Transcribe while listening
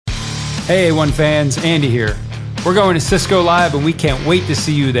Hey A1 fans, Andy here. We're going to Cisco Live and we can't wait to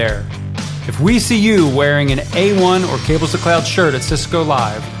see you there. If we see you wearing an A1 or Cables to Cloud shirt at Cisco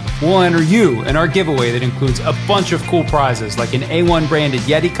Live, we'll enter you in our giveaway that includes a bunch of cool prizes like an A1 branded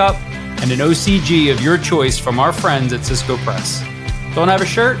Yeti cup and an OCG of your choice from our friends at Cisco Press. Don't have a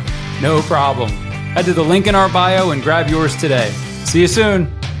shirt? No problem. Head to the link in our bio and grab yours today. See you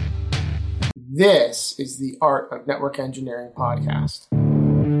soon. This is the Art of Network Engineering podcast.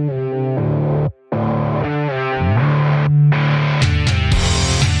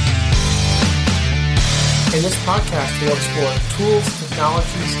 In this podcast, we'll explore tools,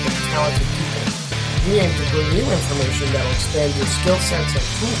 technologies, and talented people. We aim to bring you information that will expand your skill sets and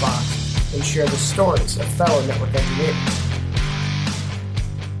toolbox and share the stories of fellow network engineers.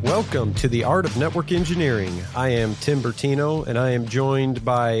 Welcome to the Art of Network Engineering. I am Tim Bertino, and I am joined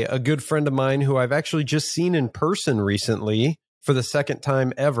by a good friend of mine who I've actually just seen in person recently for the second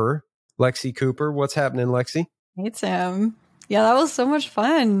time ever, Lexi Cooper. What's happening, Lexi? Hey, Tim. Yeah, that was so much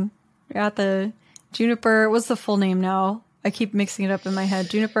fun. We got the Juniper, what's the full name now? I keep mixing it up in my head.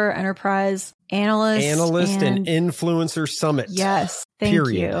 Juniper Enterprise Analyst and Influencer Summit. Yes, thank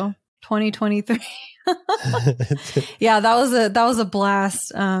you. 2023. Yeah, that was a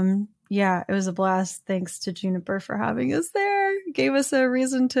blast. Yeah, it was a blast. Thanks to Juniper for having us there. Gave us a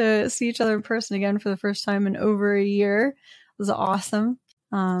reason to see each other in person again for the first time in over a year. It was awesome.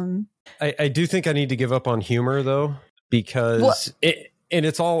 I do think I need to give up on humor though, because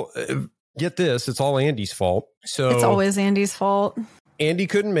it's all. Get this, it's all Andy's fault. So it's always Andy's fault. Andy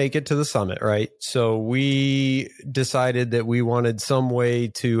couldn't make it to the summit, right? So we decided that we wanted some way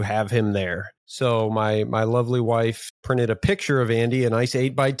to have him there. So my lovely wife printed a picture of Andy, a nice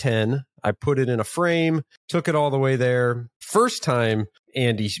 8x10. I put it in a frame, took it all the way there. First time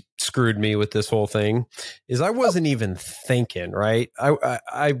Andy screwed me with this whole thing is I wasn't even thinking, right?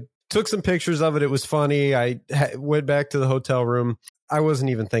 I took some pictures of it. It was funny. I went back to the hotel room. I wasn't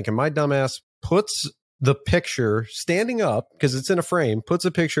even thinking. My dumbass puts the picture standing up, because it's in a frame, puts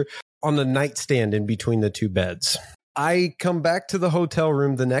a picture on the nightstand in between the two beds. I come back to the hotel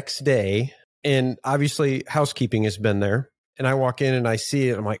room the next day, and obviously housekeeping has been there. And I walk in and I see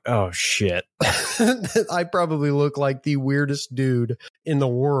it. I'm like, oh, shit. I probably look like the weirdest dude in the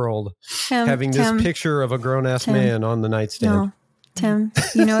world having this picture of a grown-ass man on the nightstand. No, Tim,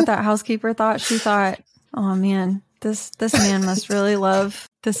 you know what that housekeeper thought? She thought, oh, man. This man must really love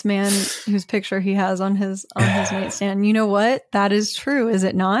this man whose picture he has on his nightstand. You know what? That is true, is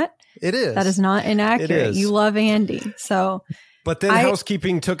it not? It is. That is not inaccurate. You love Andy. So but then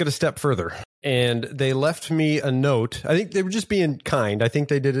housekeeping took it a step further, and they left me a note. I think they were just being kind. I think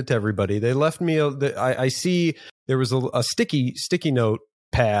they did it to everybody. They left me I see there was a sticky note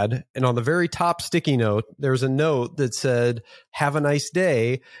pad, and on the very top sticky note there's a note that said "Have a nice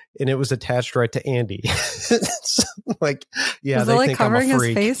day," and it was attached right to Andy. So, like, yeah, was they like think covering I'm a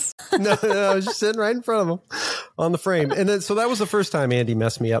freak. his face? No, I was just sitting right in front of him on the frame. And then so that was the first time Andy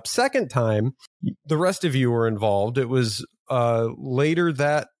messed me up. Second time, the rest of you were involved. It was later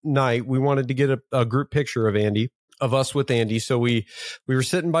that night. We wanted to get a group picture of us with Andy. So we were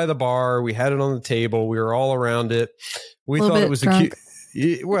sitting by the bar. We had it on the table. We were all around it. We thought it was drunk.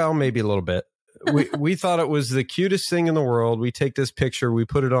 Well, maybe a little bit. We thought it was the cutest thing in the world. We take this picture, we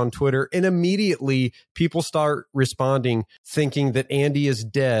put it on Twitter, and immediately people start responding, thinking that Andy is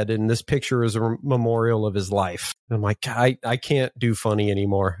dead and this picture is a memorial of his life. And I'm like, I can't do funny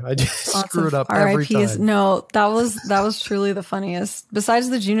anymore. I just screw it up every time. No, that was truly the funniest. Besides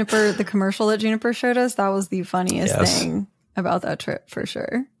the commercial that Juniper showed us, that was the funniest thing about that trip for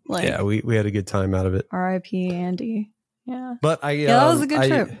sure. Like, yeah, we had a good time out of it. R.I.P. Andy. Yeah. But that was a good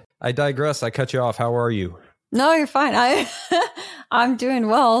trip. I digress. I cut you off. How are you? No, you're fine. I'm doing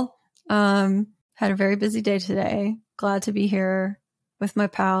well. Had a very busy day today. Glad to be here with my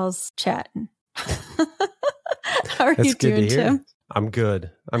pals chatting. How are you doing, Tim? I'm good.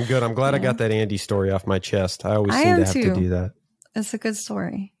 I'm glad I got that Andy story off my chest. I always seem to have to do that. It's a good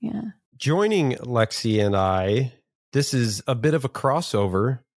story. Yeah. Joining Lexi and I, this is a bit of a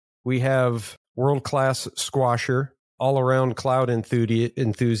crossover. We have world-class squasher, all-around cloud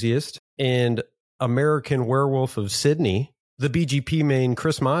enthusiast, and American Werewolf of Sydney, the BGP main,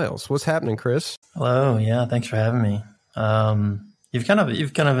 Chris Miles. What's happening, Chris? Hello. Yeah, thanks for having me. You've kind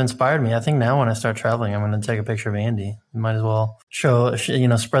of inspired me. I think now when I start traveling, I'm going to take a picture of Andy. We might as well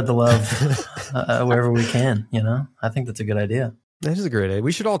spread the love wherever we can. I think that's a good idea. That is a great idea.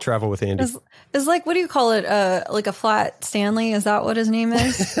 We should all travel with Andy. It's like, what do you call it? Like a flat Stanley? Is that what his name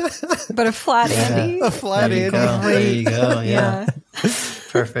is? But a flat Andy? A flat Andy. There you go. Yeah.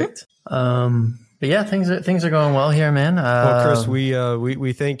 Perfect. But yeah, things are going well here, man. Well, Chris,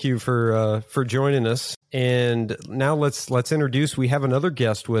 we thank you for joining us. And now let's introduce. We have another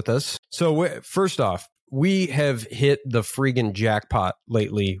guest with us. So first off, we have hit the friggin' jackpot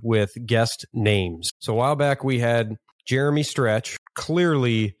lately with guest names. So a while back we had Jeremy Stretch,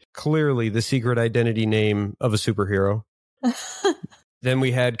 clearly the secret identity name of a superhero. Then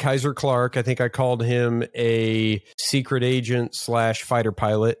we had Kaiser Clark. I think I called him a secret agent / fighter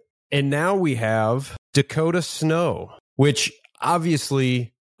pilot. And now we have Dakota Snow, which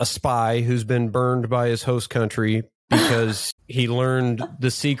obviously a spy who's been burned by his host country because he learned the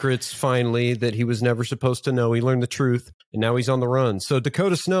secrets finally that he was never supposed to know. He learned the truth, and now he's on the run. So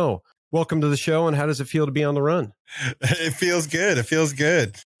Dakota Snow, welcome to the show, and how does it feel to be on the run? It feels good. It feels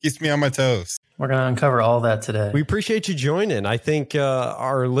good. Keeps me on my toes. We're going to uncover all that today. We appreciate you joining. I think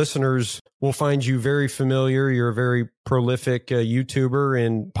our listeners will find you very familiar. You're a very prolific YouTuber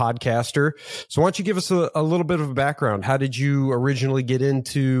and podcaster. So why don't you give us a little bit of a background? How did you originally get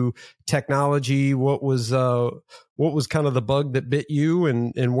into technology? What was kind of the bug that bit you,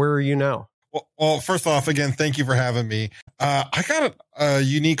 and where are you now? Well, first off, again, thank you for having me. I got a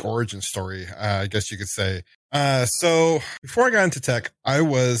unique origin story, I guess you could say. So before I got into tech, I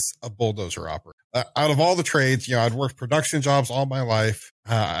was a bulldozer operator. Out of all the trades, I'd worked production jobs all my life.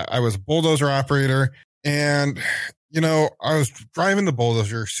 I was a bulldozer operator, and, I was driving the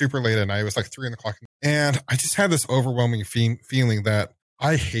bulldozer super late at night. It was like 3 o'clock. And I just had this overwhelming feeling that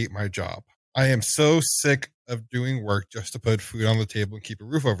I hate my job. I am so sick of doing work just to put food on the table and keep a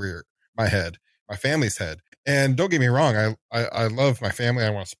roof over my head, my family's head. And don't get me wrong, I love my family. I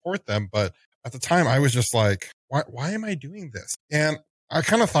want to support them. But at the time I was just like, why am I doing this? And I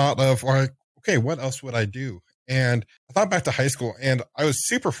kind of thought of like, okay, what else would I do? And I thought back to high school, and I was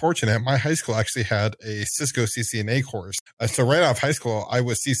super fortunate. My high school actually had a Cisco CCNA course. So right out of high school, I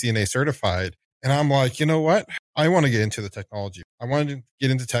was CCNA certified. And I'm like, you know what? I want to get into the technology. I wanted to get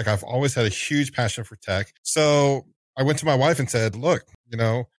into tech. I've always had a huge passion for tech. So I went to my wife and said, look,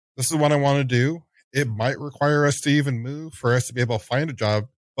 this is what I want to do. It might require us to even move for us to be able to find a job,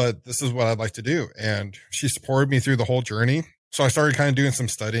 but this is what I'd like to do. And she supported me through the whole journey. So I started kind of doing some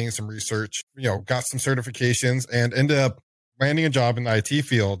studying, some research, got some certifications, and ended up landing a job in the IT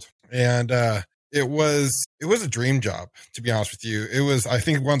field. And it was a dream job, to be honest with you. It was, I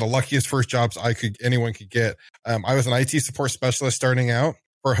think, one of the luckiest first jobs anyone could get. I was an IT support specialist starting out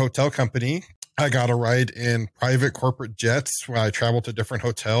for a hotel company. I got a ride in private corporate jets when I traveled to different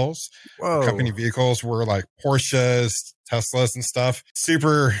hotels. Whoa. Company vehicles were like Porsches, Teslas, and stuff.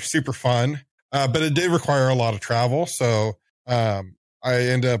 Super, super fun. But it did require a lot of travel. So I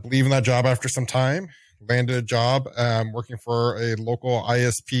ended up leaving that job after some time, landed a job working for a local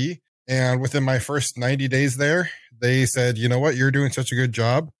ISP. And within my first 90 days there, they said, you know what, you're doing such a good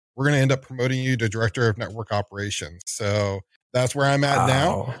job. We're going to end up promoting you to director of network operations. So that's where I'm at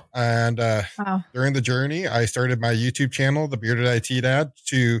now. And during the journey, I started my YouTube channel, The Bearded IT Dad,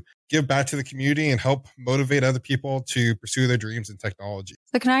 to give back to the community and help motivate other people to pursue their dreams in technology.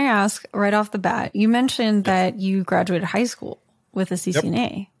 So can I ask right off the bat, you mentioned that you graduated high school with a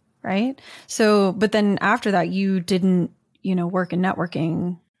CCNA, right? So, but then after that, you didn't, work in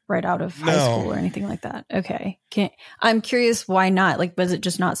networking right out of high school or anything like that. Okay. I'm curious why not? Like, was it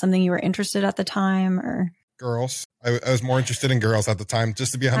just not something you were interested at the time, or? Girls. I was more interested in girls at the time,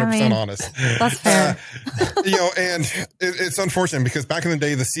 just to be 100% honest. That's fair. And it's unfortunate because back in the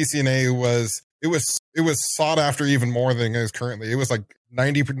day, the CCNA was sought after even more than it is currently. It was like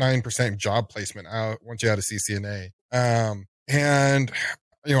 99% job placement out once you had a CCNA. And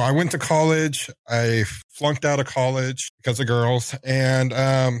I went to college. I flunked out of college because of girls, and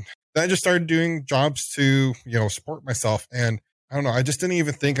then I just started doing jobs to support myself. And I don't know, I just didn't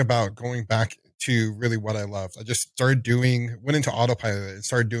even think about going back to really what I loved. I just went into autopilot and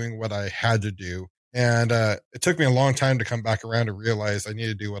started doing what I had to do. And it took me a long time to come back around and realize I need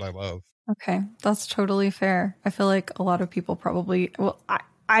to do what I love. Okay, that's totally fair. I feel like a lot of people probably,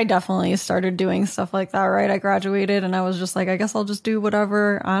 I definitely started doing stuff like that, right? I graduated and I was just like, I guess I'll just do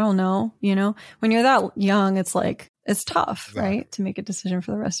whatever. I don't know. When you're that young, it's like, it's tough, exactly, right? To make a decision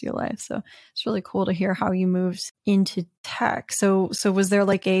for the rest of your life. So it's really cool to hear how you moved into tech. So was there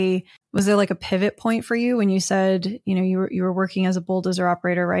like a pivot point for you when you said, you were working as a bulldozer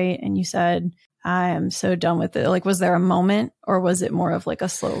operator, right? And you said, I am so done with it. Like, was there a moment, or was it more of like a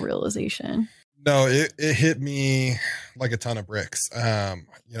slow realization? No, it hit me like a ton of bricks. I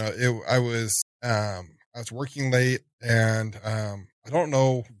was working late, and I don't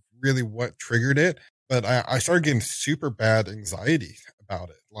know really what triggered it, but I started getting super bad anxiety about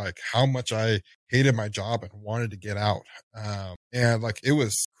it, like how much I hated my job and wanted to get out. And like, it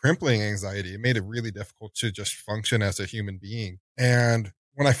was crippling anxiety. It made it really difficult to just function as a human being. And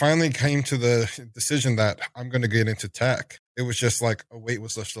when I finally came to the decision that I'm going to get into tech, it was just like a weight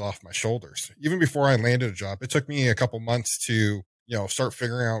was lifted off my shoulders. Even before I landed a job, it took me a couple months to, start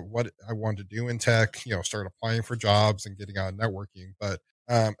figuring out what I wanted to do in tech, start applying for jobs and getting out networking. But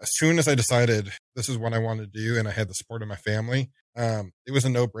as soon as I decided this is what I wanted to do and I had the support of my family, it was a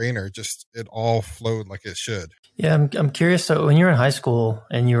no-brainer. Just it all flowed like it should. Yeah, I'm curious. So when you were in high school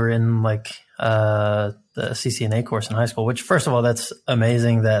and you were in like the CCNA course in high school, which first of all, that's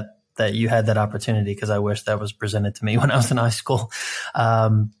amazing that you had that opportunity, because I wish that was presented to me when I was in high school.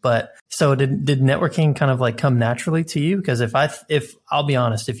 But so did networking kind of like come naturally to you? Because if I'll be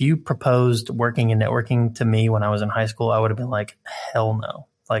honest, if you proposed working in networking to me when I was in high school, I would have been like, hell no.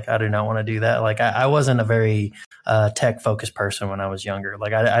 Like, I do not want to do that. Like, I wasn't a very tech focused person when I was younger.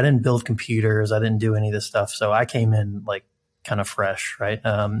 Like, I didn't build computers. I didn't do any of this stuff. So I came in like kind of fresh, right?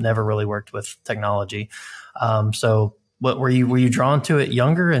 Never really worked with technology. So what were you drawn to it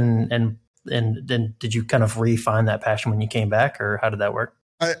younger, and then did you kind of refine that passion when you came back, or how did that work?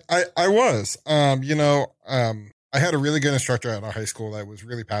 I was, I had a really good instructor at our high school that was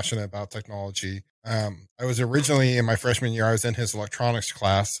really passionate about technology. I was originally in my freshman year, I was in his electronics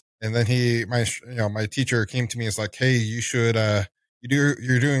class, and then my teacher came to me and was like, "Hey, you should,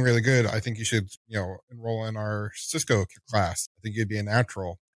 you're doing really good. I think you should, enroll in our Cisco class. I think you'd be a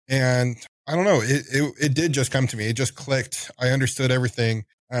natural." And I don't know, it did just come to me. It just clicked. I understood everything.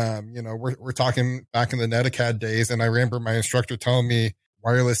 We're talking back in the Netacad days, and I remember my instructor telling me,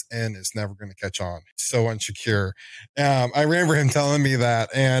 wireless N is never going to catch on. It's so unsecure. I remember him telling me that,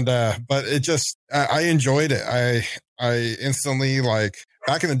 and but it just I enjoyed it. I instantly, like,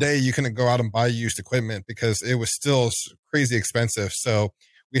 back in the day, you couldn't go out and buy used equipment because it was still crazy expensive. So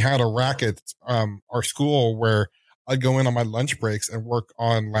we had a rack at our school where I'd go in on my lunch breaks and work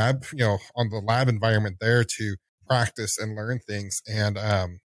on lab, on the lab environment there to practice and learn things. And I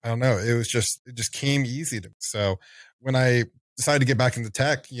don't know, it just came easy to me. So when I decided to get back into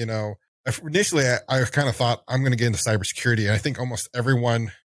tech, initially I kind of thought I'm going to get into cybersecurity. And I think almost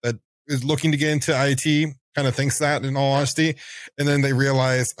everyone that is looking to get into IT kind of thinks that, in all honesty. And then they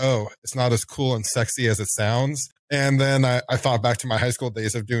realize, oh, it's not as cool and sexy as it sounds. And then I thought back to my high school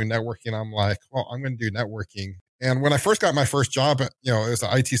days of doing networking. I'm like, well, I'm going to do networking. And when I first got my first job, as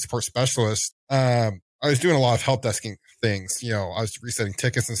an IT support specialist, I was doing a lot of help desking things. I was resetting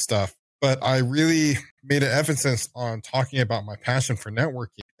tickets and stuff. But I really made an emphasis on talking about my passion for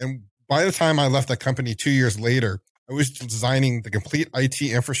networking. And by the time I left that company 2 years later, I was designing the complete IT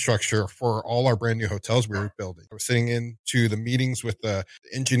infrastructure for all our brand new hotels we were building. I was sitting into the meetings with the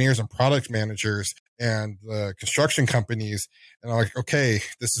engineers and product managers and the construction companies. And I'm like, okay,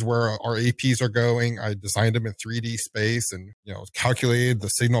 this is where our APs are going. I designed them in 3D space and, calculated the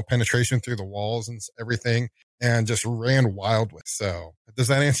signal penetration through the walls and everything, and just ran wild with. So does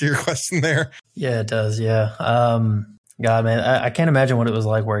that answer your question there? Yeah, it does. Yeah. God, man, I can't imagine what it was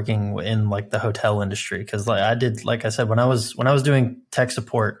like working in like the hotel industry. Cause like I said, when I was doing tech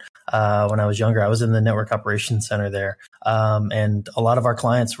support, when I was younger, I was in the network operations center there. And a lot of our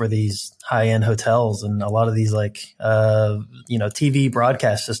clients were these high end hotels and a lot of these like, TV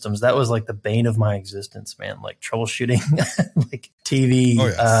broadcast systems. That was like the bane of my existence, man, like troubleshooting like TV,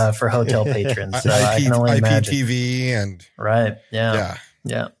 for hotel patrons. So I can only imagine. IPTV and right. Yeah.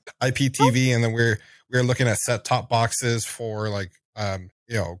 IPTV. And then we're looking at set top boxes for like,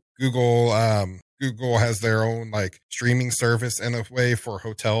 Google has their own like streaming service in a way for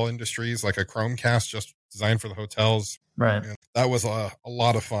hotel industries, like a Chromecast just designed for the hotels. Right. And that was a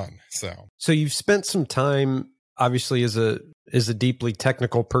lot of fun. So you've spent some time obviously as a deeply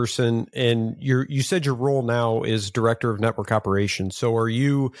technical person, and you said your role now is director of network operations. So are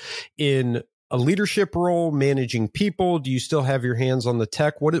you in a leadership role, managing people? Do you still have your hands on the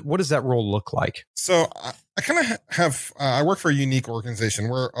tech? What does that role look like? So I kind of have, I work for a unique organization.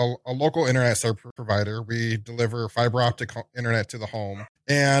 We're a local internet service provider. We deliver fiber optic internet to the home,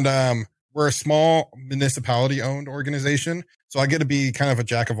 and we're a small municipality owned organization. So I get to be kind of a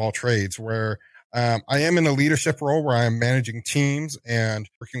jack of all trades, where I am in a leadership role where I'm managing teams and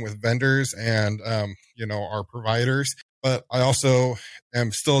working with vendors and, our providers. But I also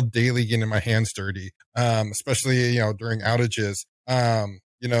am still daily getting my hands dirty, especially, during outages.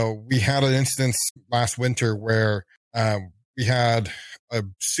 We had an instance last winter where we had a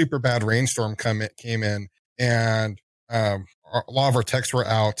super bad rainstorm came in, and a lot of our techs were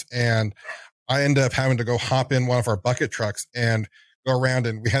out, and I ended up having to go hop in one of our bucket trucks and go around.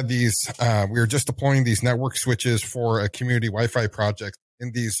 And we had these, we were just deploying these network switches for a community Wi-Fi project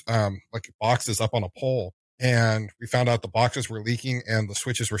in these like boxes up on a pole. and we found out the boxes were leaking and the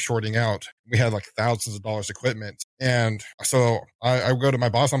switches were shorting out. We had like thousands of dollars equipment. And so I go to my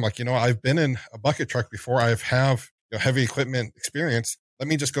boss. I'm like, I've been in a bucket truck before. I have heavy equipment experience. Let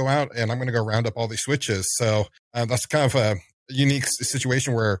me just go out and I'm going to go round up all these switches. So that's kind of a unique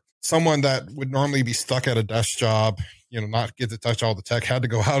situation where someone that would normally be stuck at a desk job, not get to touch all the tech, had to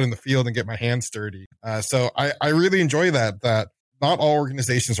go out in the field and get my hands dirty. So I really enjoy that not all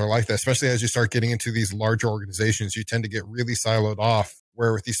organizations are like that, especially as you start getting into these larger organizations. You tend to get really siloed off,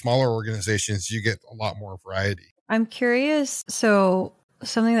 where with these smaller organizations, you get a lot more variety. I'm curious. So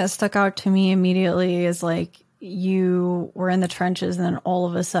something that stuck out to me immediately is like you were in the trenches and then all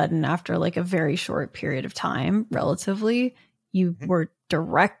of a sudden, after like a very short period of time, relatively, you were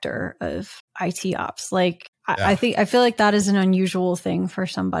director of IT ops. Like, yeah. I feel like that is an unusual thing for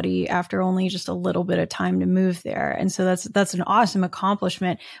somebody after only just a little bit of time to move there. And so that's an awesome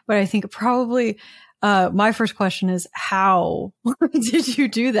accomplishment. But I think probably my first question is, how did you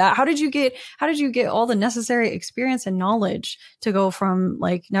do that? How did you get all the necessary experience and knowledge to go from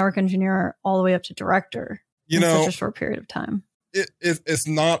like network engineer all the way up to director in such a short period of time? It's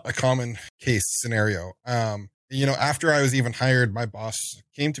not a common case scenario. After I was even hired, my boss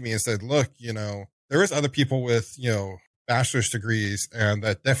came to me and said, look, there was other people with, bachelor's degrees and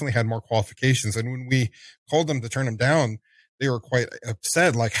that definitely had more qualifications. And when we told them to turn them down, they were quite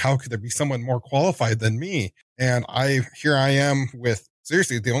upset. Like, how could there be someone more qualified than me? And here I am with,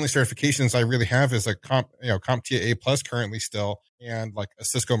 seriously, the only certifications I really have is a CompTIA A+ currently still, and like a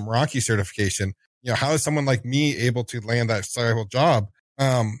Cisco Meraki certification. How is someone like me able to land that stable job?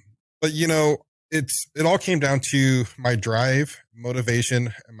 But it all came down to my drive,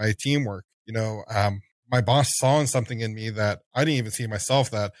 motivation, and my teamwork. My boss saw something in me that I didn't even see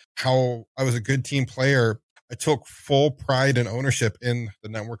myself, that how I was a good team player. I took full pride and ownership in the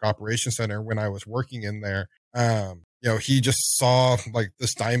Network Operations Center when I was working in there. He just saw like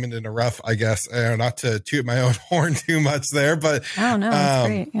this diamond in the rough, I guess, not to toot my own horn too much there, but oh no, that's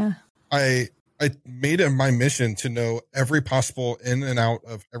great. Yeah. I made it my mission to know every possible in and out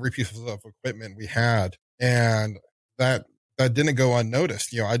of every piece of equipment we had. And that didn't go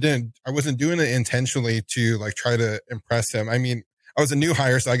unnoticed. I wasn't doing it intentionally to like try to impress him. I mean, I was a new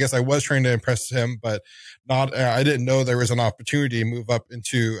hire, so I guess I was trying to impress him, but I didn't know there was an opportunity to move up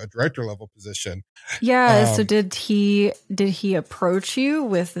into a director level position. Yeah. So did he approach you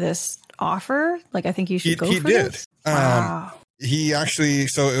with this offer? Like, I think you should go for this? Wow. He actually,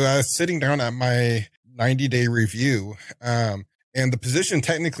 so I was sitting down at my 90-day review, and the position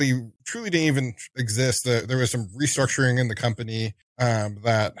technically truly didn't even exist. There was some restructuring in the company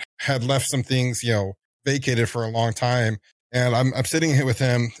that had left some things, vacated for a long time. And I'm sitting here with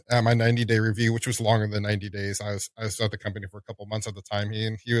him at my 90-day review, which was longer than 90 days. I was at the company for a couple of months at the time.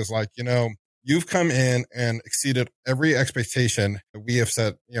 He was like, you've come in and exceeded every expectation that we have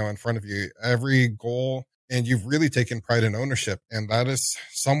set, in front of you, every goal. And you've really taken pride and ownership. And that is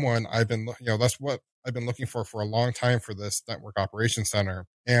someone that's what I've been looking for a long time for this Network Operations Center.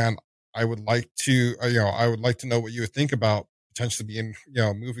 And I would like to, know what you would think about potentially being,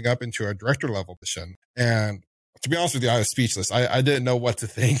 moving up into a director level position. And to be honest with you, I was speechless. I didn't know what to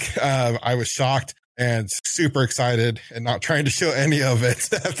think. I was shocked and super excited and not trying to show any of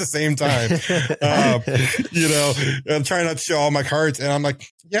it at the same time. I'm trying not to show all my cards. And I'm like,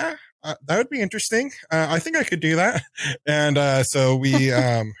 yeah, that would be interesting. I think I could do that. And so we,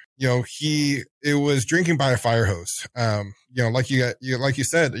 it was drinking by a fire hose. Like you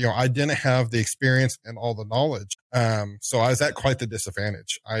said, I didn't have the experience and all the knowledge. So I was at quite the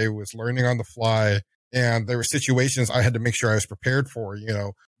disadvantage. I was learning on the fly. And there were situations I had to make sure I was prepared for,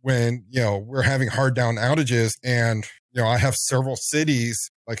 when, we're having hard down outages and, I have several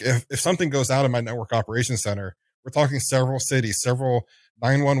cities. Like if something goes out in my network operations center, we're talking several cities, several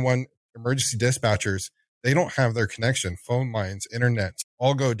 911 emergency dispatchers. They don't have their connection, phone lines, internet,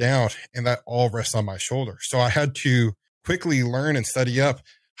 all go down, and that all rests on my shoulder. So I had to quickly learn and study up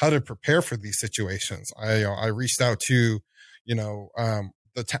how to prepare for these situations. I reached out to,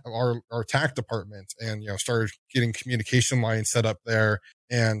 our TAC department and, started getting communication lines set up there,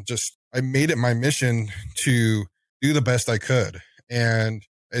 and I made it my mission to do the best I could. And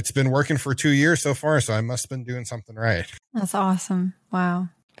it's been working for 2 years so far. So I must have been doing something right. That's awesome. Wow.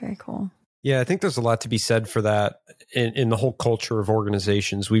 Very cool. Yeah. I think there's a lot to be said for that in the whole culture of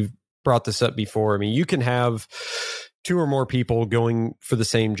organizations. We've brought this up before. I mean, you can have 2 or more people going for the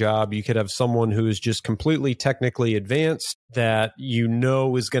same job. You could have someone who is just completely technically advanced that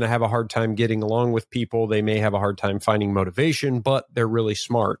is going to have a hard time getting along with people. They may have a hard time finding motivation, but they're really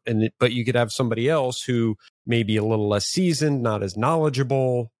smart. But you could have somebody else who may be a little less seasoned, not as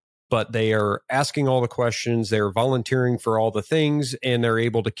knowledgeable, but they are asking all the questions, they're volunteering for all the things, and they're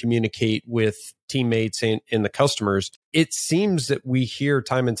able to communicate with teammates and the customers. It seems that we hear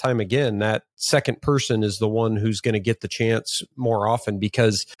time and time again that second person is the one who's going to get the chance more often,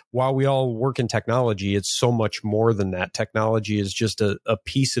 because while we all work in technology, it's so much more than that. Technology is just a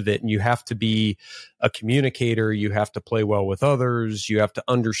piece of it, and you have to be a communicator. You have to play well with others. You have to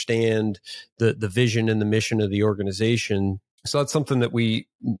understand the vision and the mission of the organization. So that's something that we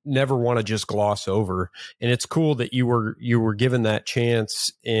never want to just gloss over. And it's cool that you were given that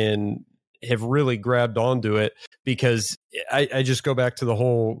chance and have really grabbed onto it, because I just go back to the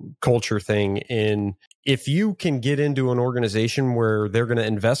whole culture thing. And if you can get into an organization where they're going to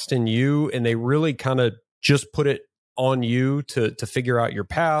invest in you and they really kind of just put it on you to figure out your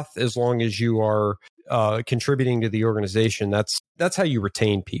path, as long as you are contributing to the organization, that's how you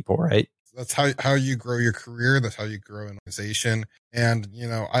retain people, right? That's how you grow your career. That's how you grow an organization. And,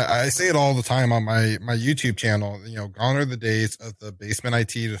 I say it all the time on my YouTube channel, gone are the days of the basement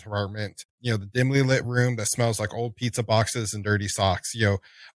IT department, the dimly lit room that smells like old pizza boxes and dirty socks.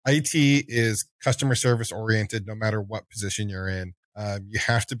 IT is customer service oriented, no matter what position you're in. You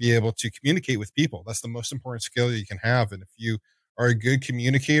have to be able to communicate with people. That's the most important skill you can have. And if you are a good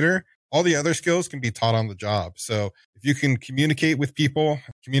communicator, all the other skills can be taught on the job. So if you can communicate with people,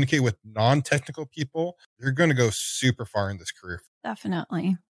 communicate with non-technical people, you're going to go super far in this career.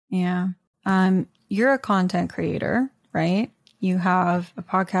 Definitely. Yeah. You're a content creator, right? You have a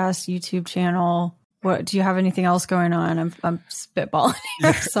podcast, YouTube channel. What do you have anything else going on? I'm spitballing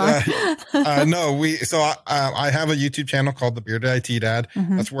here. Sorry. No, I have a YouTube channel called The Bearded IT Dad.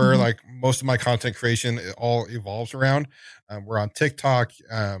 Mm-hmm, that's where like most of my content creation all evolves around. We're on TikTok,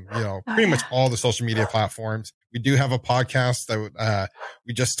 pretty much all the social media platforms. We do have a podcast that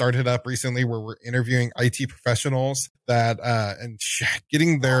we just started up recently, where we're interviewing IT professionals and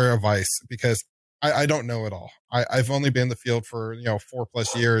getting their advice, because I don't know it all. I've only been in the field for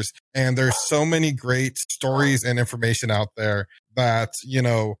 4+ years, and there's so many great stories and information out there that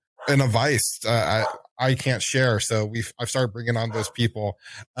and advice I can't share. So I've started bringing on those people,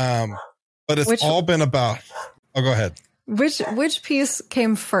 but it's all been about. Oh, go ahead. Which piece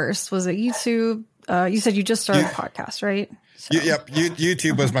came first? Was it YouTube? You said you just started a podcast, right? So. Yep.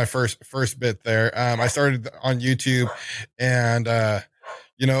 YouTube was my first bit there. I started on YouTube, and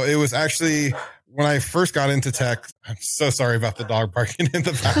it was actually when I first got into tech. I'm so sorry about the dog barking in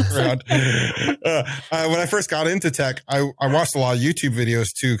the background. When I first got into tech, I watched a lot of YouTube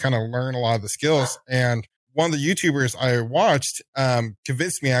videos to kind of learn a lot of the skills. And one of the YouTubers I watched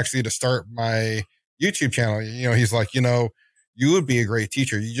convinced me actually to start my YouTube channel. He's like, you would be a great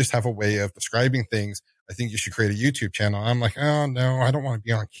teacher. You just have a way of describing things. I think you should create a YouTube channel. I'm like, oh no, I don't want to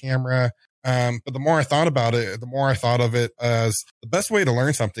be on camera. But the more I thought about it, the more I thought of it as the best way to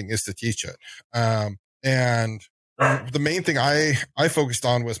learn something is to teach it. And the main thing I focused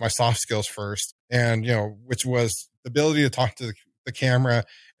on was my soft skills first, and, which was the ability to talk to the camera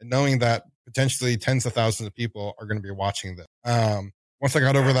and knowing that potentially tens of thousands of people are going to be watching this. Once I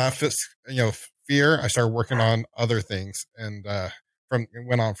got over that, fear, I started working on other things, and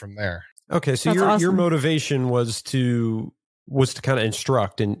went on from there. Okay, so your motivation was to kind of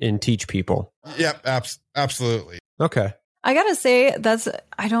instruct and teach people. Yep, absolutely. Okay. I gotta say,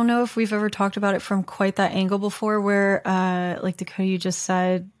 I don't know if we've ever talked about it from quite that angle before, where like Dakota, you just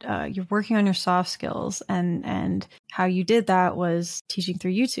said you're working on your soft skills, and how you did that was teaching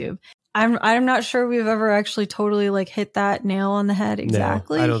through YouTube. I'm not sure we've ever actually totally like hit that nail on the head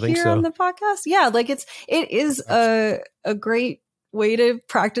exactly. No, I don't think so. On the podcast. Yeah, like it is a great way to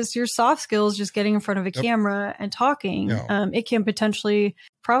practice your soft skills, just getting in front of a camera and talking. Yeah. It can potentially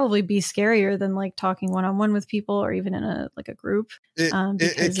probably be scarier than like talking one-on-one with people, or even in a group. It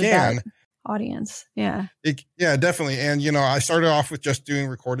can. Audience. Yeah. Yeah, definitely. And, I started off with just doing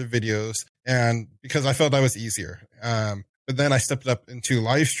recorded videos, and because I felt that was easier. But then I stepped up into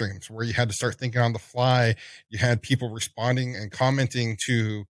live streams, where you had to start thinking on the fly. You had people responding and commenting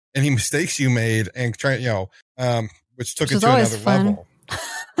to any mistakes you made, and which took it to another level.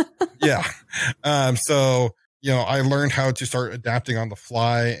 Yeah. So, I learned how to start adapting on the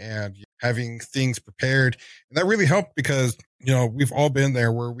fly and having things prepared. And that really helped, because, we've all been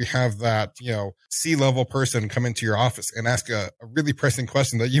there where we have that, C-level person come into your office and ask a really pressing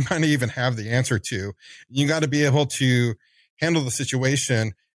question that you might not even have the answer to. You got to be able to handle the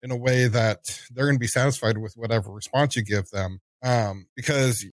situation in a way that they're going to be satisfied with whatever response you give them.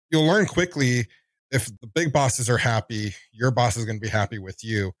 Because you'll learn quickly, if the big bosses are happy, your boss is going to be happy with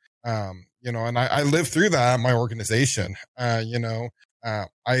you. And I lived through that at my organization. I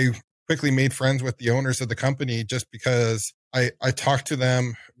quickly made friends with the owners of the company, just because I talked to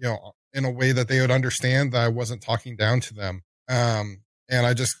them, in a way that they would understand that I wasn't talking down to them. And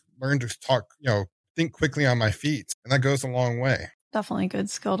I just learned to talk, think quickly on my feet, and that goes a long way. Definitely a good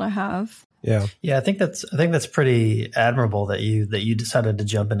skill to have. Yeah. Yeah, I think that's pretty admirable that you decided to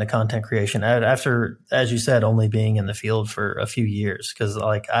jump into content creation after, as you said, only being in the field for a few years. Because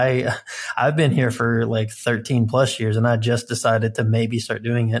like I've been here for like 13 plus years, and I just decided to maybe start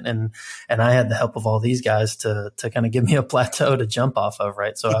doing it, and I had the help of all these guys to kind of give me a plateau to jump off of,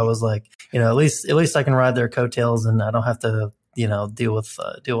 right? So I was like, at least I can ride their coattails, and I don't have to deal with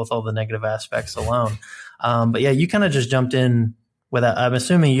all the negative aspects alone. But yeah, you kind of just jumped in. I'm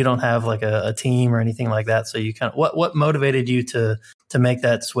assuming you don't have like a team or anything like that. So you kind of, what motivated you to make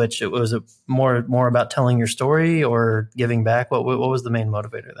that switch? Was it more about telling your story or giving back? What was the main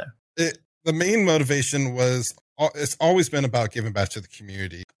motivator there? The main motivation was, it's always been about giving back to the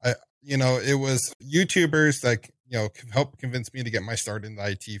community. It was YouTubers that, helped convince me to get my start in the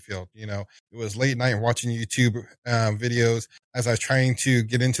IT field. It was late night watching YouTube videos as I was trying to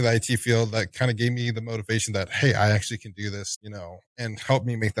get into the IT field that kind of gave me the motivation that, hey, I actually can do this, and helped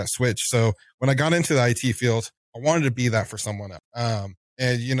me make that switch. So when I got into the IT field, I wanted to be that for someone else.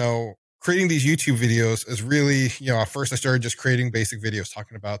 Creating these YouTube videos is really, at first I started just creating basic videos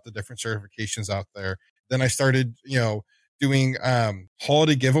talking about the different certifications out there. Then I started, doing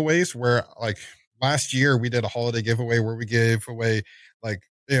holiday giveaways where, like, last year we did a holiday giveaway where we gave away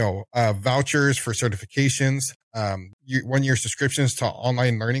vouchers for certifications, 1 year subscriptions to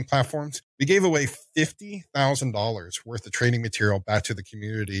online learning platforms. We gave away $50,000 worth of training material back to the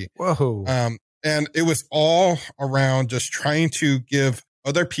community. Whoa. And it was all around just trying to give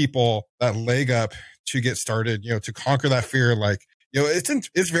other people that leg up to get started, to conquer that fear. Like,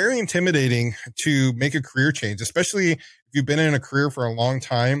 it's very intimidating to make a career change, especially if you've been in a career for a long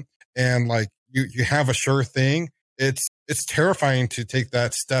time and like you have a sure thing. It's terrifying to take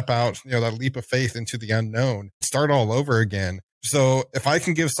that step out, that leap of faith into the unknown, start all over again. So if I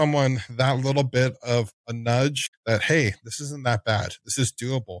can give someone that little bit of a nudge that, hey, this isn't that bad, this is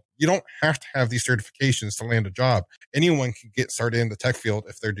doable. You don't have to have these certifications to land a job. Anyone can get started in the tech field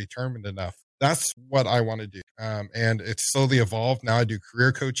if they're determined enough. That's what I want to do. And it's slowly evolved. Now I do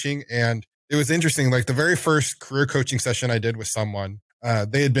career coaching, and it was interesting. Like the very first career coaching session I did with someone,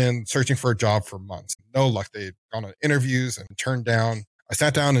 they had been searching for a job for months. No luck. They'd gone on interviews and turned down. I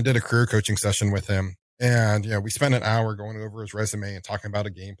sat down and did a career coaching session with him. And, we spent an hour going over his resume and talking about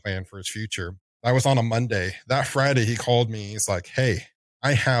a game plan for his future. That was on a Monday. That Friday, he called me. He's like, hey,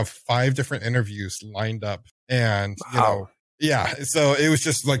 I have 5 different interviews lined up. And, Wow. Yeah. So it was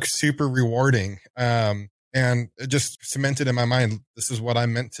just like super rewarding. And it just cemented in my mind, this is what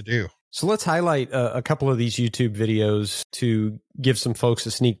I'm meant to do. So let's highlight a couple of these YouTube videos to give some folks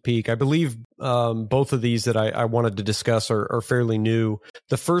a sneak peek. I believe both of these that I wanted to discuss are fairly new.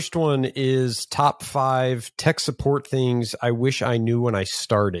 The first one is top 5 tech support things I wish I knew when I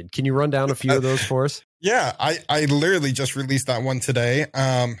started. Can you run down a few of those for us? Yeah, I literally just released that one today.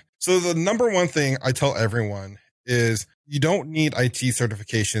 So the number one thing I tell everyone is you don't need IT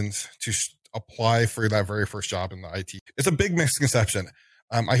certifications to apply for that very first job in the IT. It's a big misconception.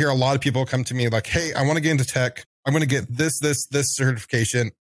 I hear a lot of people come to me like, hey, I want to get into tech. I'm going to get this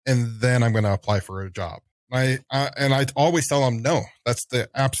certification, and then I'm going to apply for a job. And I always tell them, no, that's the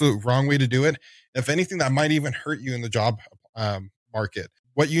absolute wrong way to do it. If anything, that might even hurt you in the job market.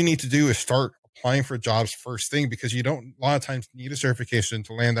 What you need to do is start applying for jobs first thing, because you don't a lot of times need a certification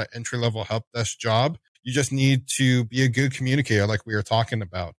to land that entry-level help desk job. You just need to be a good communicator like we were talking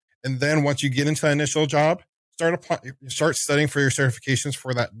about. And then once you get into that initial job, start studying for your certifications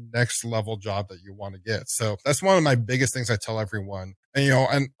for that next level job that you want to get. So that's one of my biggest things I tell everyone. And,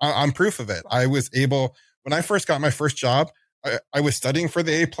 and I'm proof of it. I was able, when I first got my first job, I was studying for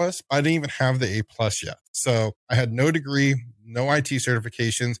the A+, but I didn't even have the A+ yet. So I had no degree, no IT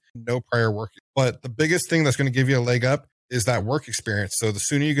certifications, no prior work. But the biggest thing that's going to give you a leg up is that work experience. So the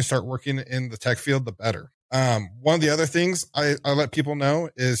sooner you can start working in the tech field, the better. One of the other things I let people know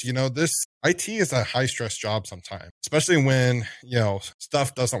is, this IT is a high stress job sometimes, especially when,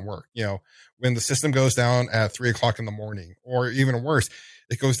 stuff doesn't work, when the system goes down at 3:00 in the morning, or even worse,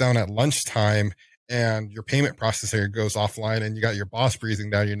 it goes down at lunchtime and your payment processor goes offline and you got your boss breathing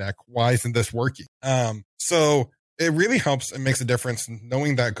down your neck. Why isn't this working? So it really helps and makes a difference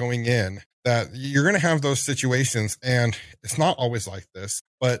knowing that going in that you're going to have those situations, and it's not always like this,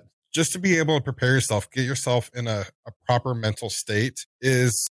 but just to be able to prepare yourself, get yourself in a proper mental state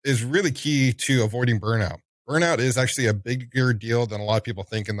is really key to avoiding burnout. Burnout is actually a bigger deal than a lot of people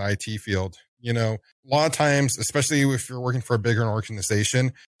think in the IT field. You know, a lot of times, especially if you're working for a bigger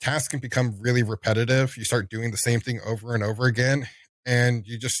organization, tasks can become really repetitive. You start doing the same thing over and over again, and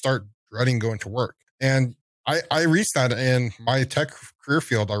you just start dreading going to work. And I reached that in my tech career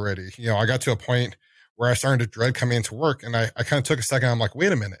field already. You know, I got to a point where I started to dread coming into work, and I kind of took a second. I'm like,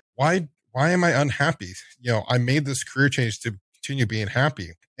 wait a minute, why am I unhappy? You know, I made this career change to continue being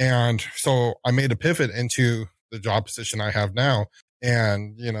happy. And so I made a pivot into the job position I have now.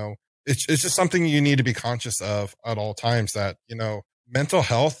 And, you know, it's just something you need to be conscious of at all times, that, you know, mental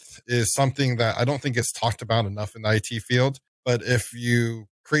health is something that I don't think gets talked about enough in the IT field. But if you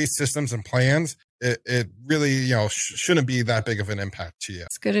create systems and plans, it really, you know, shouldn't be that big of an impact to you.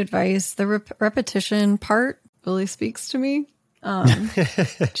 It's good advice. The repetition part really speaks to me.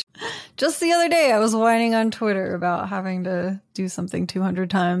 Just the other day, I was whining on Twitter about having to do something 200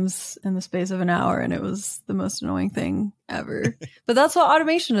 times in the space of an hour, and it was the most annoying thing ever. But that's what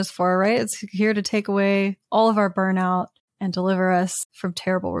automation is for, right? It's here to take away all of our burnout and deliver us from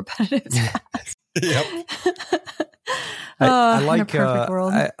terrible repetitive tasks. Yep. I like in a perfect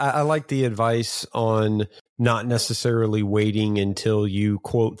world. I like the advice on not necessarily waiting until you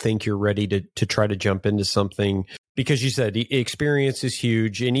quote think you're ready to try to jump into something, because you said the experience is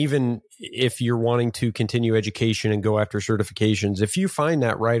huge. And even if you're wanting to continue education and go after certifications, if you find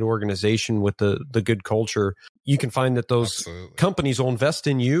that right organization with the good culture, you can find that those Absolutely. companies will invest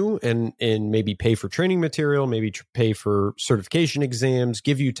in you and maybe pay for training material, maybe pay for certification exams,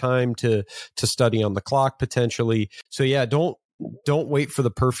 give you time to study on the clock potentially. So yeah, don't wait for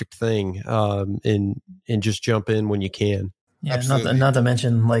the perfect thing, and just jump in when you can. Yeah, not to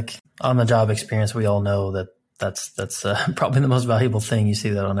mention, like, on the job experience, we all know that's probably the most valuable thing. You see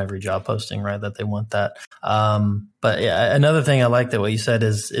that on every job posting, right? That they want that. But yeah, another thing I like that what you said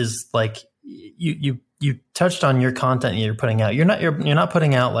is like you touched on your content you're putting out. You're not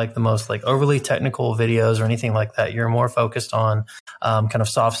putting out like the most like overly technical videos or anything like that. You're more focused on kind of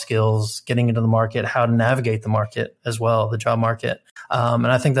soft skills, getting into the market, how to navigate the market as well, the job market. And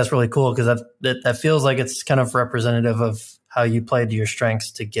I think that's really cool, because that feels like it's kind of representative of how you play to your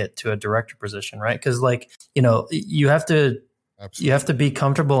strengths to get to a director position, right? Because, like, you know, you have to be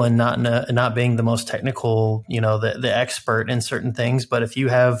comfortable in not being the most technical, you know, the expert in certain things. But if you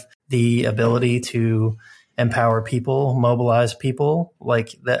have the ability to empower people, mobilize people,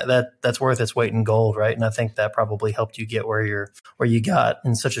 like that's worth its weight in gold, right? And I think that probably helped you get where you got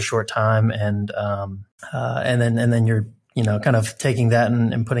in such a short time, and then you're, you know, kind of taking that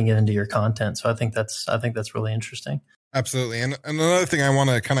and putting it into your content. So I think that's really interesting. Absolutely. And another thing I want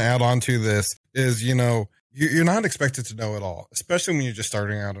to kind of add on to this is, you know, you're not expected to know it all, especially when you're just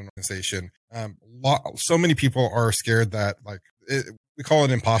starting out an organization. So many people are scared that, like, we call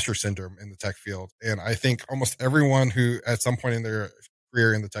it imposter syndrome in the tech field. And I think almost everyone who at some point in their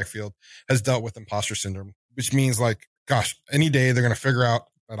career in the tech field has dealt with imposter syndrome, which means, like, gosh, any day they're going to figure out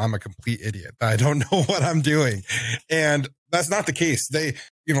that I'm a complete idiot, that I don't know what I'm doing. And that's not the case. They,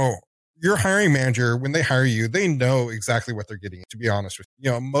 you know, your hiring manager, when they hire you, they know exactly what they're getting, to be honest with you.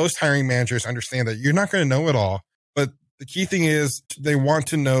 You know, most hiring managers understand that you're not going to know it all, but the key thing is they want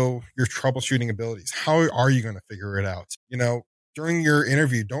to know your troubleshooting abilities. How are you going to figure it out? You know, during your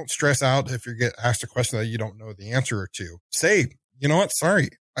interview, don't stress out if you get asked a question that you don't know the answer to. Say, you know what? Sorry,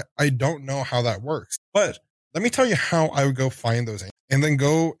 I don't know how that works, but let me tell you how I would go find those answers, and then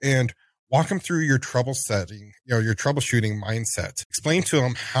go and walk them through your troubleshooting mindset. Explain to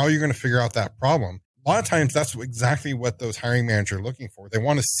them how you're going to figure out that problem. A lot of times that's exactly what those hiring managers are looking for. They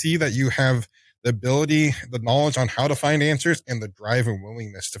want to see that you have the ability, the knowledge on how to find answers, and the drive and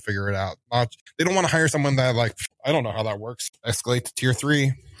willingness to figure it out. They don't want to hire someone that, like, I don't know how that works. Escalate to tier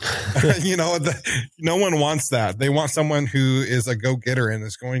 3. You know, no one wants that. They want someone who is a go-getter and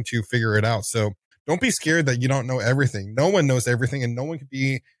is going to figure it out. So don't be scared that you don't know everything. No one knows everything, and no one can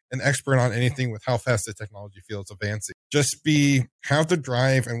be an expert on anything with how fast the technology field is advancing. Just have the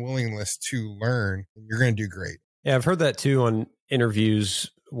drive and willingness to learn, and you're going to do great. Yeah, I've heard that too on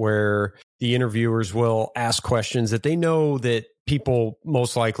interviews, where the interviewers will ask questions that they know that people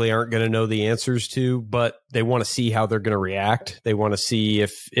most likely aren't going to know the answers to, but they want to see how they're going to react. They want to see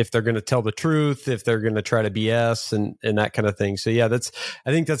if they're going to tell the truth, if they're going to try to BS and that kind of thing. So yeah,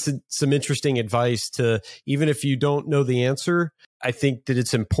 I think that's some interesting advice to, even if you don't know the answer, I think that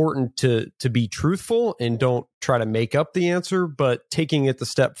it's important to be truthful and don't try to make up the answer, but taking it the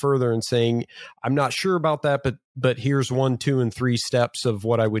step further and saying, I'm not sure about that, but here's 1, 2, and 3 steps of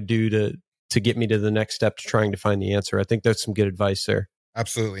what I would do to get me to the next step to trying to find the answer. I think that's some good advice there.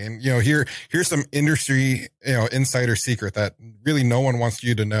 Absolutely. And, you know, here's some industry, you know, insider secret that really no one wants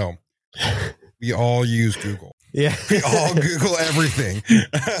you to know. We all use Google. Yeah. We all Google everything.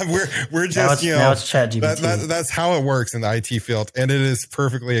 we're just, now it's ChatGPT. That's how it works in the IT field, and it is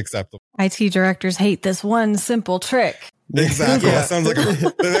perfectly acceptable. IT directors hate this one simple trick. Exactly. That sounds like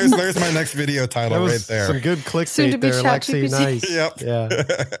there's my next video title right there. Some good clickbait there, Lexi. Nice. Yep. Yeah.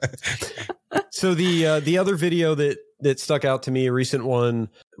 So the other video that stuck out to me, a recent one,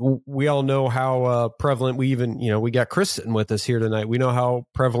 we all know how prevalent, we got Chris sitting with us here tonight. We know how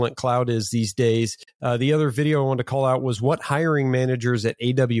prevalent cloud is these days. The other video I wanted to call out was what hiring managers at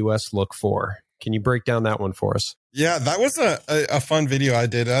AWS look for. Can you break down that one for us? Yeah, that was a fun video I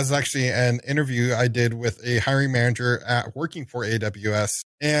did. That was actually an interview I did with a hiring manager working for AWS.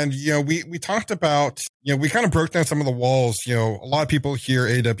 And, we talked about, we kind of broke down some of the walls. A lot of people hear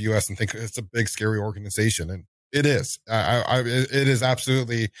AWS and think it's a big, scary organization. And it is. It is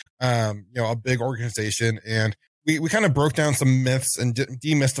absolutely, a big organization. And we kind of broke down some myths and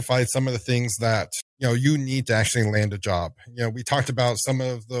demystified some of the things that, you need to actually land a job. We talked about some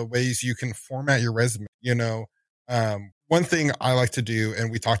of the ways you can format your resume. One thing I like to do,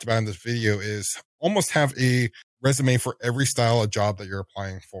 and we talked about in this video, is almost have a resume for every style of job that you're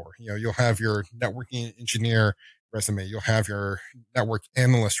applying for. You'll have your networking engineer resume. You'll have your network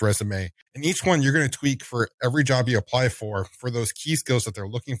analyst resume, and each one you're going to tweak for every job you apply for those key skills that they're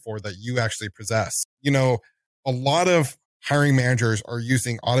looking for that you actually possess. A lot of hiring managers are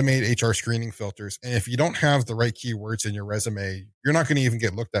using automated HR screening filters. And if you don't have the right keywords in your resume, you're not going to even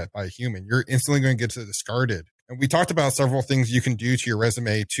get looked at by a human. You're instantly going to get discarded. And we talked about several things you can do to your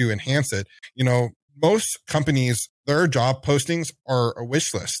resume to enhance it. Most companies, their job postings are a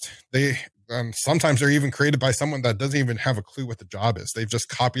wish list. They sometimes they're even created by someone that doesn't even have a clue what the job is. They've just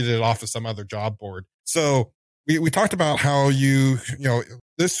copied it off of some other job board. So we talked about how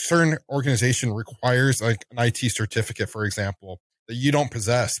this certain organization requires like an IT certificate, for example, that you don't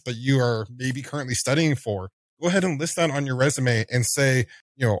possess, but you are maybe currently studying for. Go ahead and list that on your resume and say,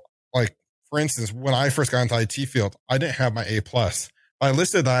 like, for instance, when I first got into IT field, I didn't have my A+. I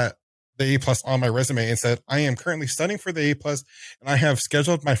listed the A+ on my resume and said, I am currently studying for the A+, and I have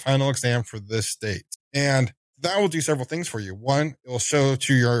scheduled my final exam for this date. And that will do several things for you. One, it will show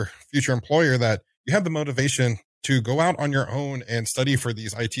to your future employer that you have the motivation to go out on your own and study for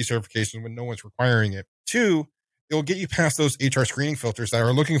these IT certifications when no one's requiring it. Two, it will get you past those HR screening filters that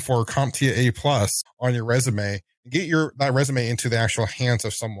are looking for CompTIA A+ on your resume, and get that resume into the actual hands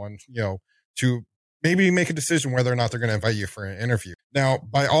of someone, to maybe make a decision whether or not they're going to invite you for an interview. Now,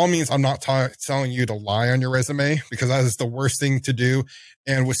 by all means, I'm not telling you to lie on your resume, because that is the worst thing to do.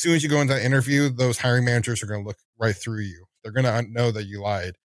 And as soon as you go into that interview, those hiring managers are going to look right through you. They're going to know that you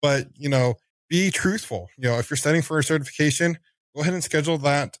lied. But, be truthful. If you're studying for a certification, go ahead and schedule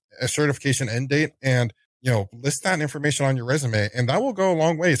that a certification end date and, list that information on your resume. And that will go a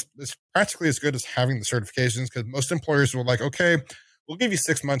long way. It's practically as good as having the certifications, because most employers will like, okay, we'll give you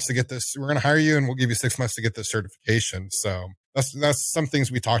 6 months to get this. We're going to hire you and we'll give you 6 months to get this certification. So that's some things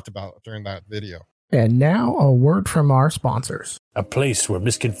we talked about during that video. And now a word from our sponsors. A place where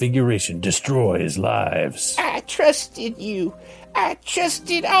misconfiguration destroys lives. I trusted you. I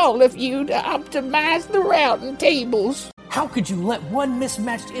trusted all of you to optimize the routing tables. How could you let one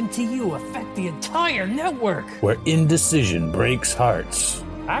mismatched MTU affect the entire network? Where indecision breaks hearts.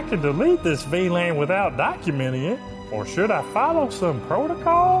 I could delete this VLAN without documenting it. Or should I follow some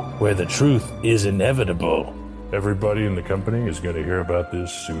protocol? Where the truth is inevitable. Everybody in the company is going to hear about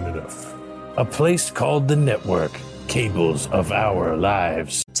this soon enough. A place called the Network. Cables of our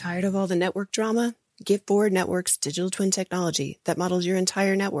lives. Tired of all the network drama? Get Forward Network's digital twin technology that models your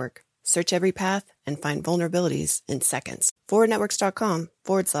entire network. Search every path and find vulnerabilities in seconds.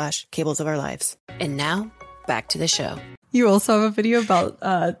 forwardnetworks.com/cables of our lives. And now, back to the show. You also have a video about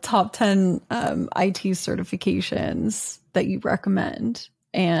top 10 IT certifications that you recommend.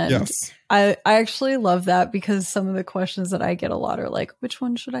 And yes. I actually love that, because some of the questions that I get a lot are like, which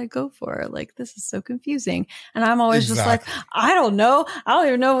one should I go for? Like, this is so confusing. And I'm always just like, I don't know. I don't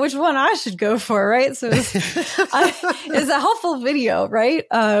even know which one I should go for. Right. So it's a helpful video, right?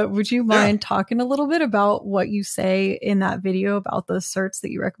 Would you mind talking a little bit about what you say in that video about the certs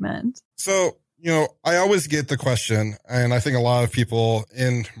that you recommend? So, I always get the question, and I think a lot of people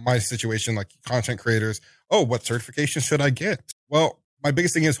in my situation, like content creators, what certification should I get? Well, my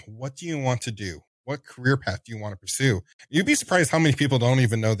biggest thing is, what do you want to do? What career path do you want to pursue? You'd be surprised how many people don't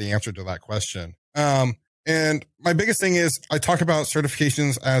even know the answer to that question. And my biggest thing is, I talk about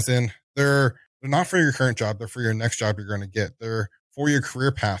certifications as in they're not for your current job. They're for your next job you're going to get. They're for your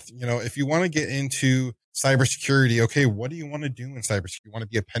career path. If you want to get into cybersecurity. Okay, what do you want to do in cybersecurity? You want to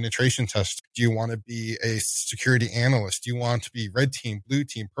be a penetration tester? Do you want to be a security analyst? Do you want to be red team, blue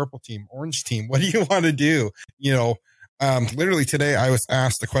team, purple team, orange team? What do you want to do? Literally today I was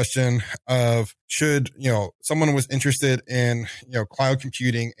asked the question of should, someone was interested in, cloud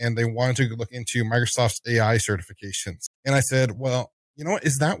computing and they wanted to look into Microsoft's AI certifications. And I said, well,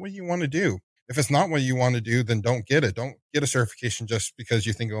 is that what you want to do? If it's not what you want to do, then don't get it. Don't get a certification just because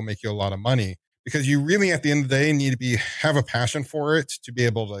you think it will make you a lot of money, because you really, at the end of the day, need to have a passion for it to be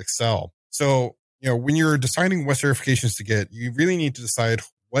able to excel. So, when you're deciding what certifications to get, you really need to decide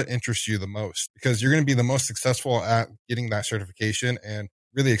what interests you the most, because you're going to be the most successful at getting that certification and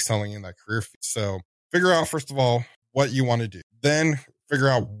really excelling in that career field. So figure out, first of all, what you want to do. Then figure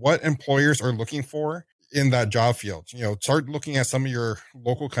out what employers are looking for in that job field. Start looking at some of your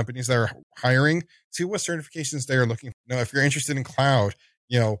local companies that are hiring, see what certifications they are looking for. If you're interested in cloud,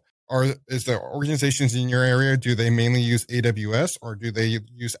 is the organizations in your area, do they mainly use AWS or do they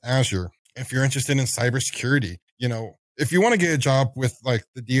use Azure? If you're interested in cybersecurity, if you want to get a job with like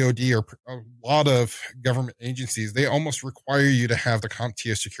the DoD or a lot of government agencies, they almost require you to have the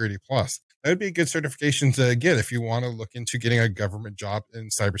CompTIA Security Plus. That would be a good certification to get if you want to look into getting a government job in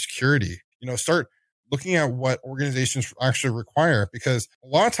cybersecurity. Start looking at what organizations actually require, because a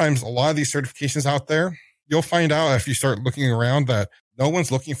lot of times, a lot of these certifications out there, you'll find out if you start looking around that no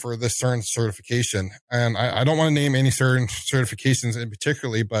one's looking for this certain certification. And I don't want to name any certain certifications in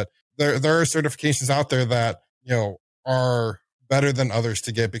particularly, but there are certifications out there that, are better than others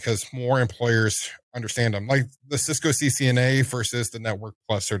to get because more employers understand them, like the Cisco CCNA versus the Network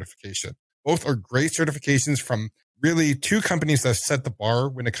Plus certification. Both are great certifications from really two companies that set the bar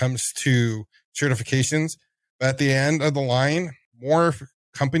when it comes to certifications. But at the end of the line, more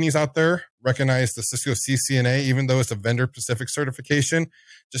companies out there recognize the Cisco CCNA, even though it's a vendor-specific certification,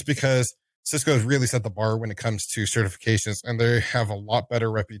 just because Cisco has really set the bar when it comes to certifications, and they have a lot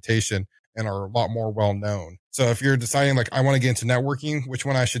better reputation and are a lot more well-known. So if you're deciding like, I want to get into networking, which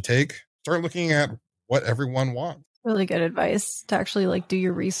one I should take, start looking at what everyone wants. Really good advice to actually like do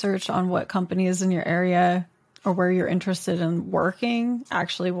your research on what companies in your area or where you're interested in working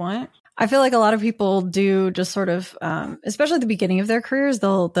actually want. I feel like a lot of people do just sort of, especially at the beginning of their careers,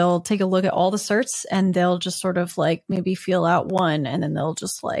 they'll take a look at all the certs and they'll just sort of like maybe feel out one, and then they'll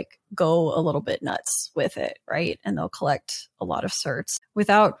just like go a little bit nuts with it, right? And they'll collect a lot of certs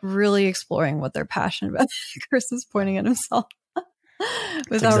without really exploring what they're passionate about. Chris is pointing at himself.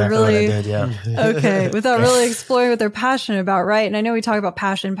 Without exactly really, what I did, yeah. Okay, without really exploring what they're passionate about, right? And I know we talk about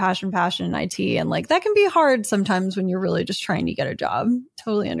passion in IT, and like that can be hard sometimes when you're really just trying to get a job.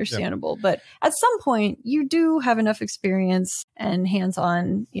 Totally understandable. Yeah. But at some point, you do have enough experience and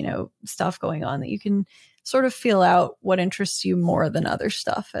hands-on, stuff going on that you can sort of feel out what interests you more than other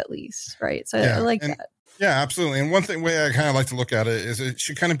stuff, at least, right? So I like that. Yeah, absolutely. And one way I kind of like to look at it is it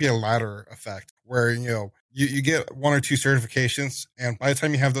should kind of be a ladder effect where, you get one or two certifications, and by the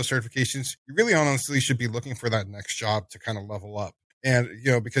time you have those certifications, you really honestly should be looking for that next job to kind of level up. And,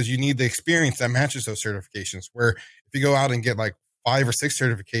 because you need the experience that matches those certifications, where if you go out and get like 5 or 6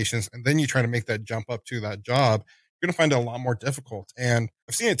 certifications and then you try to make that jump up to that job, you're going to find it a lot more difficult. And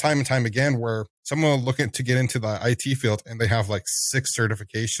I've seen it time and time again where someone will look to get into the IT field and they have like 6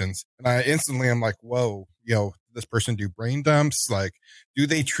 certifications. And I instantly am like, whoa, this person do brain dumps? Like, do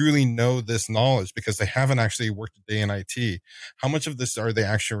they truly know this knowledge? Because they haven't actually worked a day in IT. How much of this are they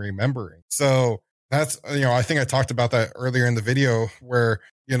actually remembering? So that's, I think I talked about that earlier in the video where,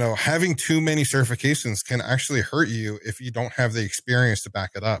 having too many certifications can actually hurt you if you don't have the experience to back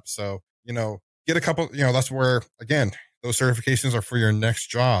it up. So, get a couple, that's where, again, those certifications are for your next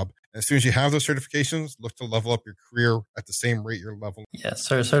job. And as soon as you have those certifications, look to level up your career at the same rate you're leveling. Yeah,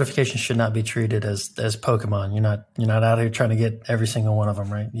 so certification should not be treated as Pokemon. You're not out here trying to get every single one of them,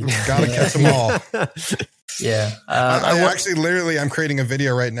 right? You got to catch them all. Yeah. I'm creating a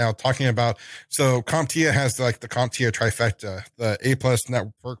video right now talking about, so CompTIA has like the CompTIA trifecta, the A+,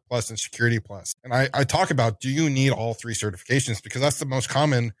 Network Plus, and Security Plus. And I talk about, do you need all 3 certifications? Because that's the most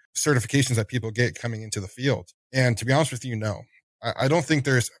common certifications that people get coming into the field. And to be honest with you, no. I don't think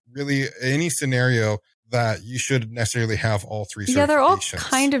there's really any scenario that you should necessarily have all 3 certifications. Yeah, they're all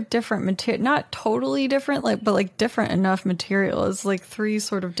kind of different material, not totally different, but different enough material. It's like 3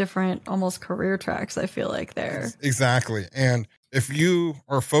 sort of different, almost career tracks. I feel like there. Exactly. And if you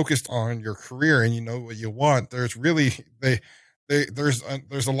are focused on your career and you know what you want, there's really, there's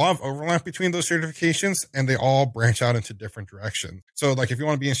a lot of overlap between those certifications, and they all branch out into different directions. So like if you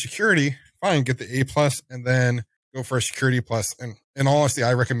want to be in security, fine, get the A+, and then go for a Security Plus. And in all honesty,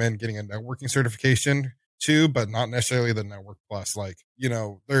 I recommend getting a networking certification too, but not necessarily the Network Plus. Like,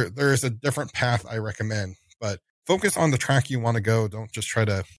 there's a different path I recommend, but focus on the track you want to go. Don't just try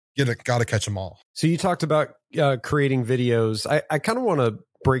to gotta catch them all. So you talked about creating videos. I kind of want to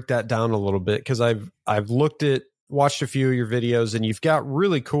break that down a little bit, because I've watched a few of your videos, and you've got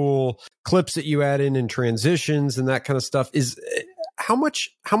really cool clips that you add in and transitions and that kind of stuff. Is how much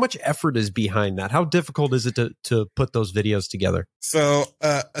effort is behind that? How difficult is it to put those videos together? So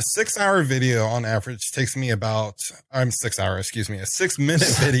a 6-hour video on average takes me about, a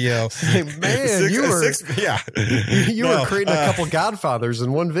 6-minute video. Man, you were creating a couple Godfathers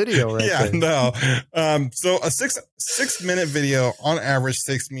in one video, right? Yeah, there. no. So a 6-minute video on average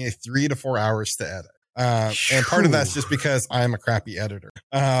takes me 3 to 4 hours to edit. And part of that's just because I'm a crappy editor.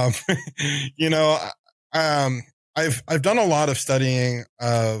 I've done a lot of studying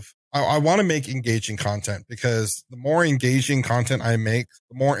of, I want to make engaging content, because the more engaging content I make,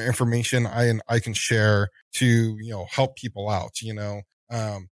 the more information I can share to, help people out. No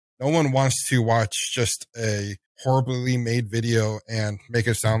one wants to watch just a horribly made video and make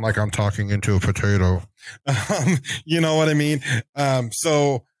it sound like I'm talking into a potato. You know what I mean?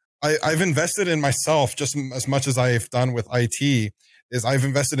 So I've invested in myself just as much as I've done with IT. Is I've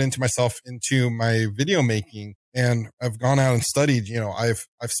invested into myself, into my video making, and I've gone out and studied. I've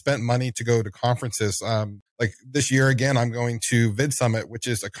spent money to go to conferences. Like this year again, I'm going to Vid Summit, which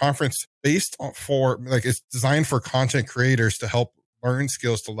is a conference based it's designed for content creators to help learn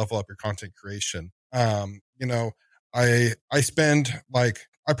skills to level up your content creation. I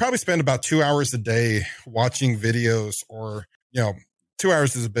probably spend about 2 hours a day watching videos, or 2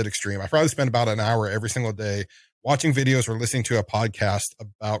 hours is a bit extreme. I probably spend about an hour every single day watching videos or listening to a podcast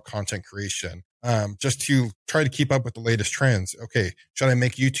about content creation, just to try to keep up with the latest trends. Okay, should I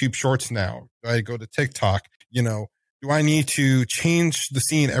make YouTube shorts now? Do I go to TikTok? Do I need to change the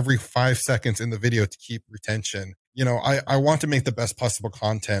scene every 5 seconds in the video to keep retention? I want to make the best possible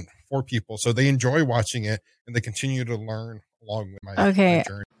content for people so they enjoy watching it and they continue to learn along with my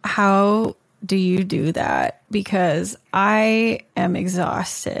journey. How do you do that? Because I am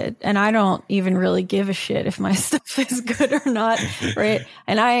exhausted, and I don't even really give a shit if my stuff is good or not, right?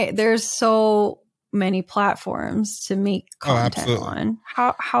 And there's so many platforms to make content on.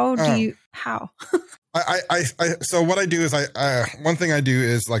 How do you So what I do is one thing I do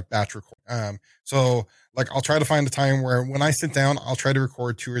is like batch record. So like I'll try to find a time where when I sit down, I'll try to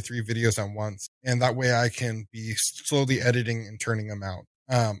record 2 or 3 videos at once, and that way I can be slowly editing and turning them out.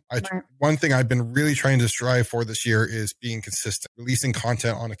 One thing I've been really trying to strive for this year is being consistent, releasing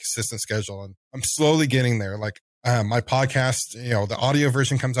content on a consistent schedule. And I'm slowly getting there. Like, my podcast, the audio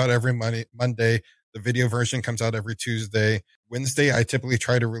version comes out every Monday. The video version comes out every Tuesday. Wednesday, I typically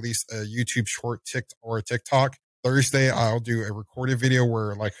try to release a YouTube short or a TikTok. Thursday, I'll do a recorded video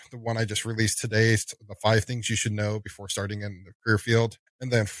where, like the one I just released today, is the 5 things you should know before starting in the career field. And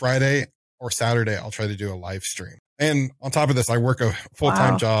then Friday or Saturday, I'll try to do a live stream. And on top of this, I work a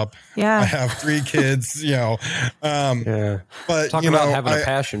full-time job. Yeah. I have 3 kids, But talk about having a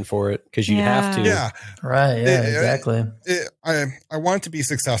passion for it, because you have to. Yeah. Right. Yeah, exactly. I want to be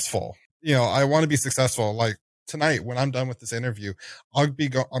successful. I want to be successful. Like tonight, when I'm done with this interview, I'm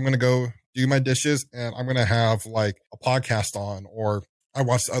going to go do my dishes, and I'm going to have like a podcast on, or I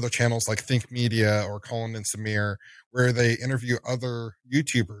watch other channels like Think Media or Colin and Samir, where they interview other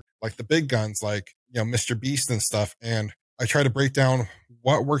YouTubers, like the big guns, like, Mr. Beast and stuff. And I try to break down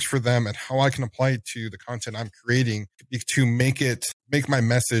what works for them and how I can apply it to the content I'm creating to make my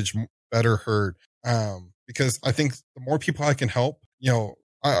message better heard. Because I think the more people I can help,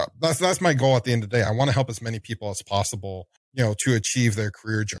 that's my goal at the end of the day. I want to help as many people as possible, to achieve their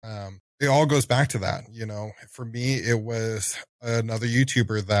career journey. It all goes back to that. For me, it was another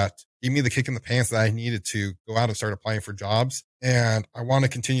YouTuber that gave me the kick in the pants that I needed to go out and start applying for jobs. And I want to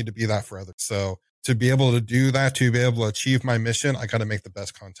continue to be that for others. So to be able to do that, to be able to achieve my mission, I got to make the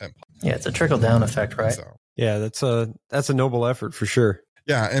best content. Yeah, it's a trickle down effect, right? So, yeah, that's a noble effort for sure.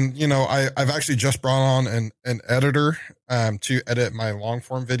 Yeah. And, I've actually just brought on an editor to edit my long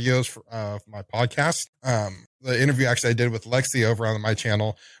form videos for my podcast. The interview actually I did with Lexi over on my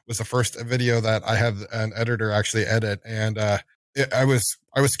channel was the first video that I had an editor actually edit. And I was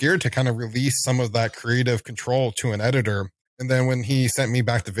scared to kind of release some of that creative control to an editor. And then when he sent me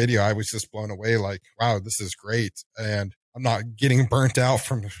back the video, I was just blown away, like, wow, this is great. And I'm not getting burnt out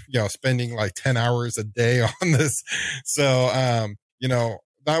from, spending like 10 hours a day on this. So,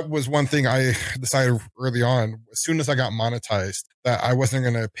 that was one thing I decided early on, as soon as I got monetized, that I wasn't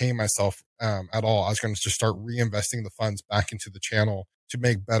going to pay myself at all. I was going to just start reinvesting the funds back into the channel to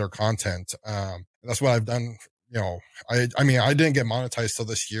make better content. And that's what I've done, I mean, I didn't get monetized till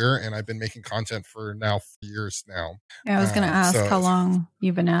this year, and I've been making content for now 4 years now. Yeah, I was going to ask how long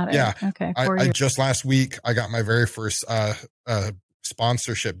you've been at it. Yeah. Okay. I just last week, I got my very first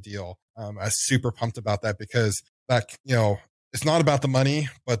sponsorship deal. I was super pumped about that because that, it's not about the money,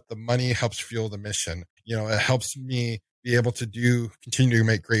 but the money helps fuel the mission. It helps me be able to continue to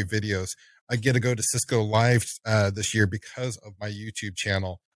make great videos. I get to go to Cisco Live this year because of my YouTube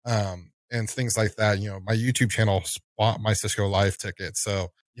channel. And things like that. My YouTube channel bought my Cisco Live ticket. So,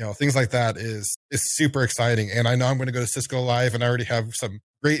 things like that is super exciting. And I know I'm going to go to Cisco Live, and I already have some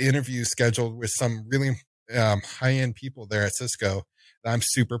great interviews scheduled with some really high-end people there at Cisco that I'm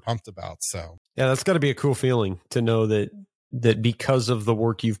super pumped about. So yeah, that's got to be a cool feeling to know that because of the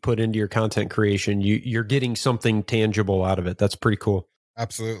work you've put into your content creation, you're getting something tangible out of it. That's pretty cool.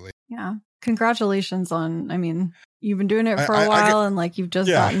 Absolutely. Yeah. Congratulations you've been doing it for a while, and like you've just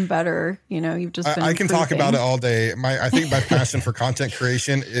gotten better. You've just been I can talk about it all day. I think my passion for content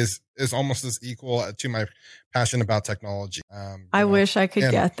creation is almost as equal to my passion about technology. I wish I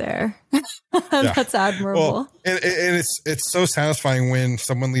could get there. That's admirable. Well, and it's so satisfying when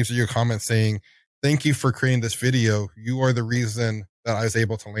someone leaves you a comment saying, "Thank you for creating this video. You are the reason that I was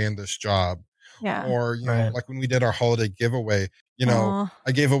able to land this job." Yeah. Or, like when we did our holiday giveaway,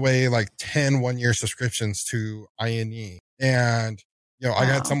 I gave away like 10 one-year subscriptions to INE. And, I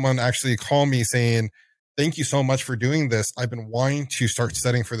had someone actually call me saying, "Thank you so much for doing this. I've been wanting to start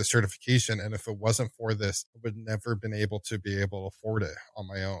studying for the certification. And if it wasn't for this, I would never been able to afford it on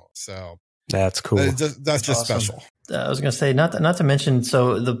my own." So that's cool. That's just awesome. Special. I was going to say, not to mention,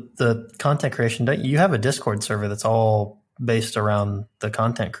 so the content creation, you have a Discord server that's all based around the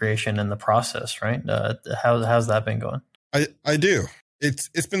content creation and the process, right? How's that been going? I do.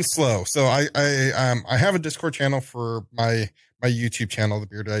 It's been slow. So I have a Discord channel for my YouTube channel, The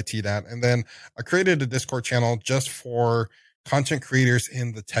Bearded IT Dad, and then I created a Discord channel just for content creators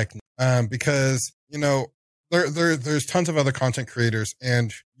in the tech, because there's tons of other content creators,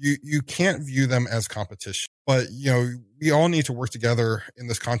 and you can't view them as competition. But we all need to work together in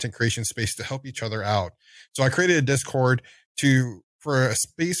this content creation space to help each other out. So I created a Discord for a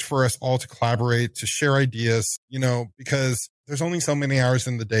space for us all to collaborate, to share ideas, because there's only so many hours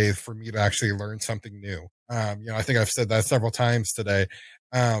in the day for me to actually learn something new. I think I've said that several times today.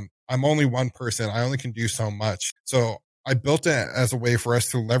 I'm only one person. I only can do so much. So I built it as a way for us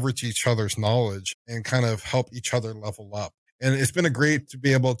to leverage each other's knowledge and kind of help each other level up. And it's been great to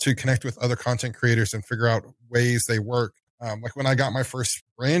be able to connect with other content creators and figure out ways they work. Like when I got my first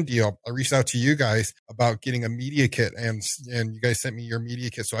brand deal, I reached out to you guys about getting a media kit, and you guys sent me your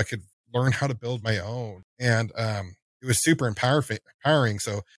media kit so I could learn how to build my own. And it was super empowering.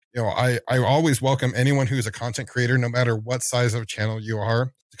 So, I always welcome anyone who's a content creator, no matter what size of channel you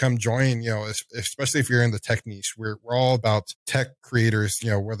are, to come join, especially if you're in the tech niche. We're all about tech creators,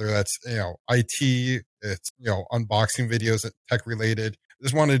 whether that's, IT, it's, unboxing videos, tech related. I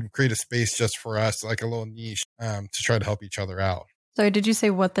just wanted to create a space just for us, like a little niche, to try to help each other out. So did you say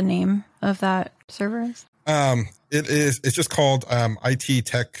what the name of that server is? It's just called IT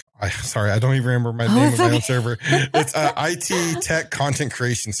Tech. I don't even remember my name of my own server. It's IT Tech Content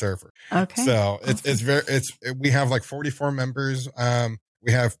Creation Server. Okay. So we have like 44 members.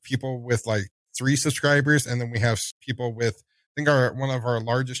 We have people with like 3 subscribers, and then we have people with, I think one of our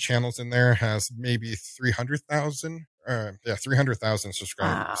largest channels in there has maybe 300,000. 300,000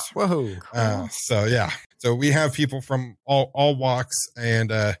 subscribers. Whoa. Cool. So we have people from all walks,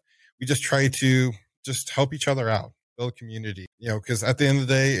 and we just try to just help each other out, build community, because at the end of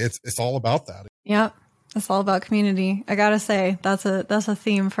the day, it's all about that. Yep. It's all about community. I gotta say, that's a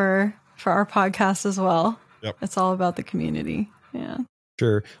theme for our podcast as well. Yep. It's all about the community. Yeah.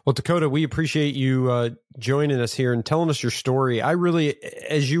 Sure. Well, Dakota, we appreciate you joining us here and telling us your story. I really,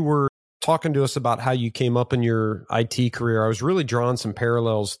 as you were talking to us about how you came up in your IT career, I was really drawing some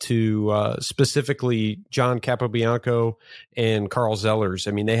parallels to specifically John Capobianco and Carl Zellers.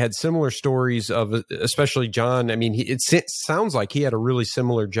 I mean, they had similar stories of, especially John. I mean, it sounds like he had a really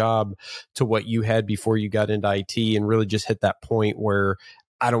similar job to what you had before you got into IT, and really just hit that point where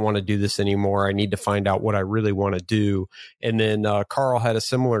I don't want to do this anymore. I need to find out what I really want to do. And then Carl had a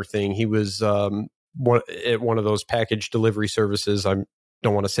similar thing. He was at one of those package delivery services. I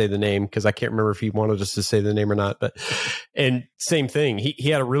don't want to say the name because I can't remember if he wanted us to say the name or not. And same thing. He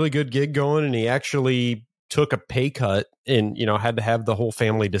had a really good gig going, and he actually took a pay cut and, had to have the whole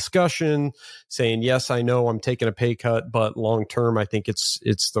family discussion saying, yes, I know I'm taking a pay cut, but long term, I think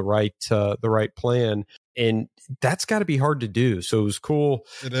it's the right plan. And that's got to be hard to do. So it was cool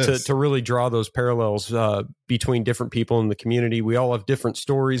to really draw those parallels between different people in the community. We all have different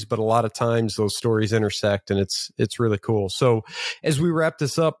stories, but a lot of times those stories intersect, and it's really cool. So as we wrap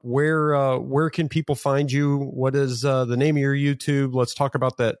this up, where can people find you? What is the name of your YouTube? Let's talk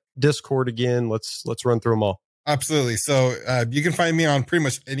about that Discord again. Let's run through them all. Absolutely. So you can find me on pretty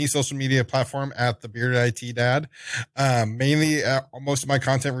much any social media platform at the Bearded IT Dad. Mainly, most of my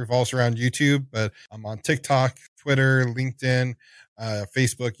content revolves around YouTube, but I'm on TikTok, Twitter, LinkedIn,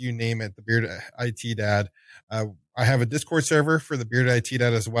 Facebook, you name it, the Bearded IT Dad. I have a Discord server for the Bearded IT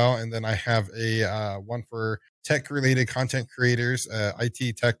Dad as well. And then I have a one for tech-related content creators,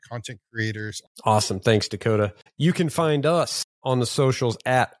 IT tech content creators. Awesome. Thanks, Dakota. You can find us on the socials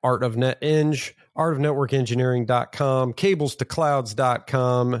at Art of Net Eng, artofnetworkengineering.com,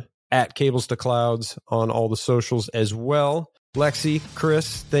 cables2clouds.com, at cables2clouds on all the socials as well. Lexi,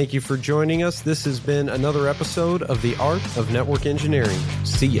 Chris, thank you for joining us. This has been another episode of The Art of Network Engineering.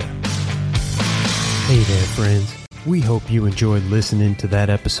 See ya. Hey there, friends. We hope you enjoyed listening to that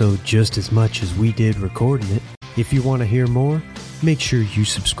episode just as much as we did recording it. If you want to hear more, make sure you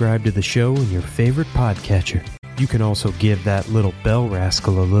subscribe to the show in your favorite podcatcher. You can also give that little bell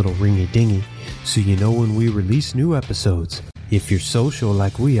rascal a little ringy-dingy so you know when we release new episodes. If you're social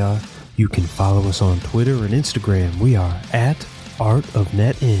like we are, you can follow us on Twitter and Instagram. We are at Art of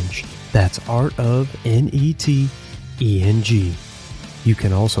Net Eng. That's Art of Neteng. You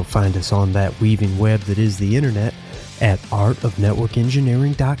can also find us on that weaving web that is the internet at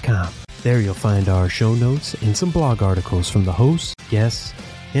artofnetworkengineering.com. There you'll find our show notes and some blog articles from the hosts, guests,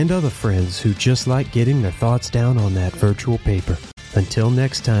 and other friends who just like getting their thoughts down on that virtual paper. Until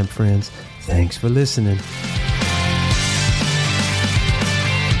next time, friends, thanks for listening.